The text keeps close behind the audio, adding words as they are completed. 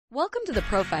Welcome to the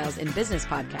Profiles in Business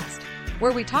podcast,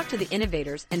 where we talk to the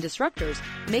innovators and disruptors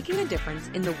making a difference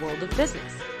in the world of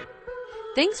business.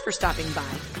 Thanks for stopping by,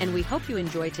 and we hope you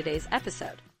enjoy today's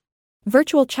episode.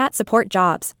 Virtual chat support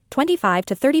jobs, $25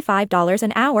 to $35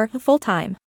 an hour,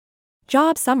 full-time.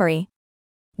 Job summary.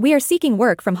 We are seeking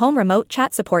work from home remote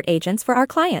chat support agents for our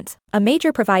client, a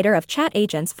major provider of chat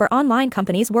agents for online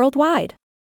companies worldwide.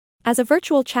 As a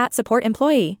virtual chat support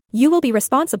employee, you will be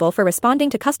responsible for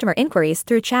responding to customer inquiries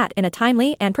through chat in a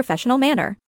timely and professional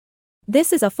manner.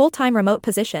 This is a full-time remote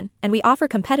position, and we offer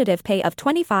competitive pay of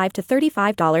 $25 to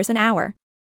 $35 an hour.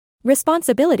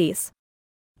 Responsibilities.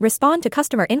 Respond to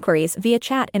customer inquiries via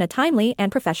chat in a timely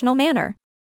and professional manner.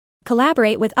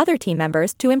 Collaborate with other team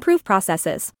members to improve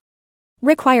processes.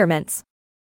 Requirements.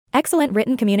 Excellent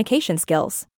written communication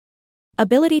skills.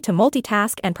 Ability to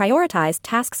multitask and prioritize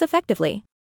tasks effectively.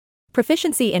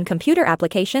 Proficiency in computer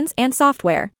applications and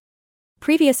software.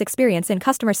 Previous experience in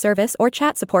customer service or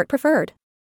chat support preferred.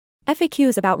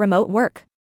 FAQs about remote work.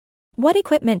 What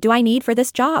equipment do I need for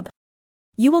this job?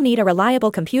 You will need a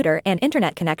reliable computer and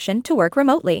internet connection to work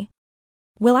remotely.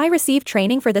 Will I receive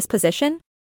training for this position?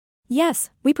 Yes,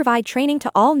 we provide training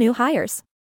to all new hires.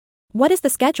 What is the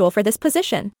schedule for this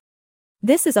position?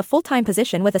 This is a full-time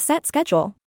position with a set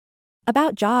schedule.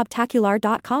 About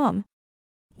JobTacular.com.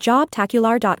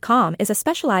 JobTacular.com is a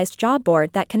specialized job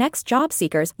board that connects job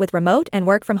seekers with remote and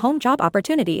work-from-home job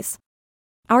opportunities.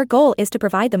 Our goal is to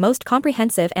provide the most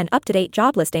comprehensive and up-to-date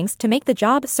job listings to make the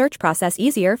job search process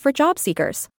easier for job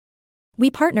seekers. We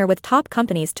partner with top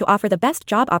companies to offer the best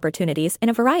job opportunities in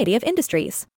a variety of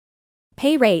industries.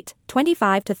 Pay rate,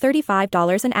 $25 to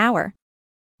 $35 an hour.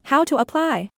 How to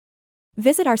apply?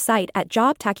 Visit our site at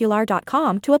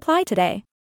JobTacular.com to apply today.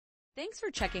 Thanks for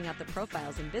checking out the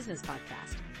Profiles in Business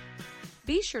podcast.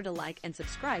 Be sure to like and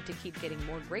subscribe to keep getting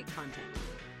more great content.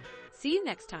 See you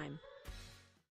next time.